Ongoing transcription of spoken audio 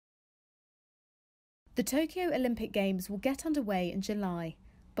The Tokyo Olympic Games will get underway in July,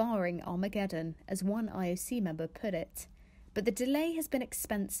 barring Armageddon, as one IOC member put it. But the delay has been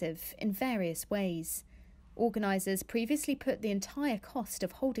expensive in various ways. Organisers previously put the entire cost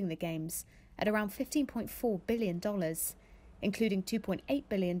of holding the Games at around $15.4 billion, including $2.8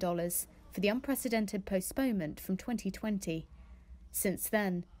 billion for the unprecedented postponement from 2020. Since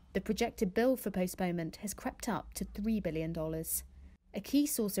then, the projected bill for postponement has crept up to $3 billion. A key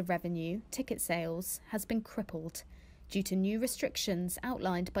source of revenue, ticket sales, has been crippled due to new restrictions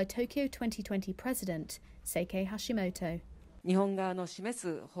outlined by Tokyo 2020 President Seikei Hashimoto.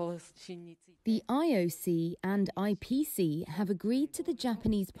 The IOC and IPC have agreed to the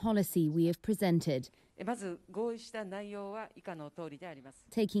Japanese policy we have presented.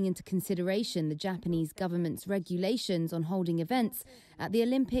 Taking into consideration the Japanese government's regulations on holding events, at the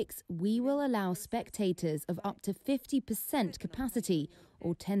Olympics we will allow spectators of up to 50% capacity,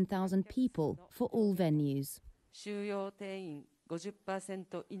 or 10,000 people, for all venues.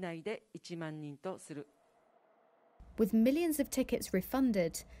 With millions of tickets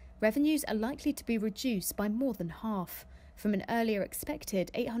refunded, revenues are likely to be reduced by more than half, from an earlier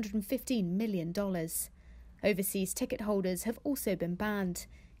expected $815 million. Overseas ticket holders have also been banned,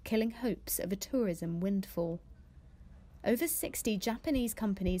 killing hopes of a tourism windfall. Over 60 Japanese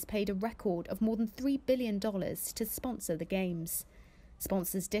companies paid a record of more than $3 billion to sponsor the Games.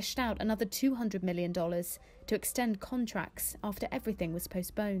 Sponsors dished out another $200 million to extend contracts after everything was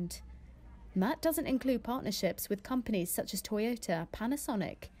postponed. That doesn't include partnerships with companies such as Toyota,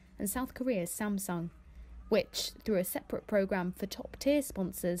 Panasonic, and South Korea's Samsung, which, through a separate program for top-tier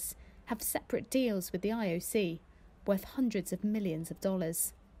sponsors, have separate deals with the IOC, worth hundreds of millions of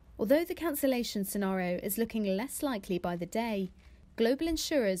dollars. Although the cancellation scenario is looking less likely by the day, global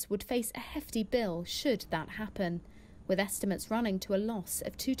insurers would face a hefty bill should that happen, with estimates running to a loss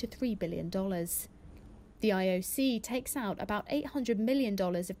of $2 to $3 billion. The IOC takes out about $800 million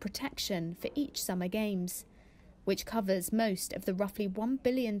of protection for each Summer Games, which covers most of the roughly $1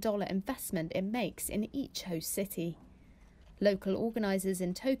 billion investment it makes in each host city. Local organisers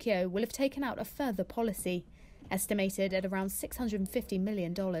in Tokyo will have taken out a further policy, estimated at around $650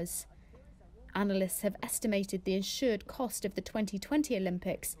 million. Analysts have estimated the insured cost of the 2020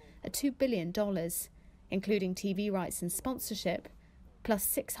 Olympics at $2 billion, including TV rights and sponsorship, plus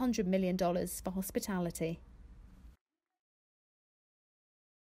 $600 million for hospitality.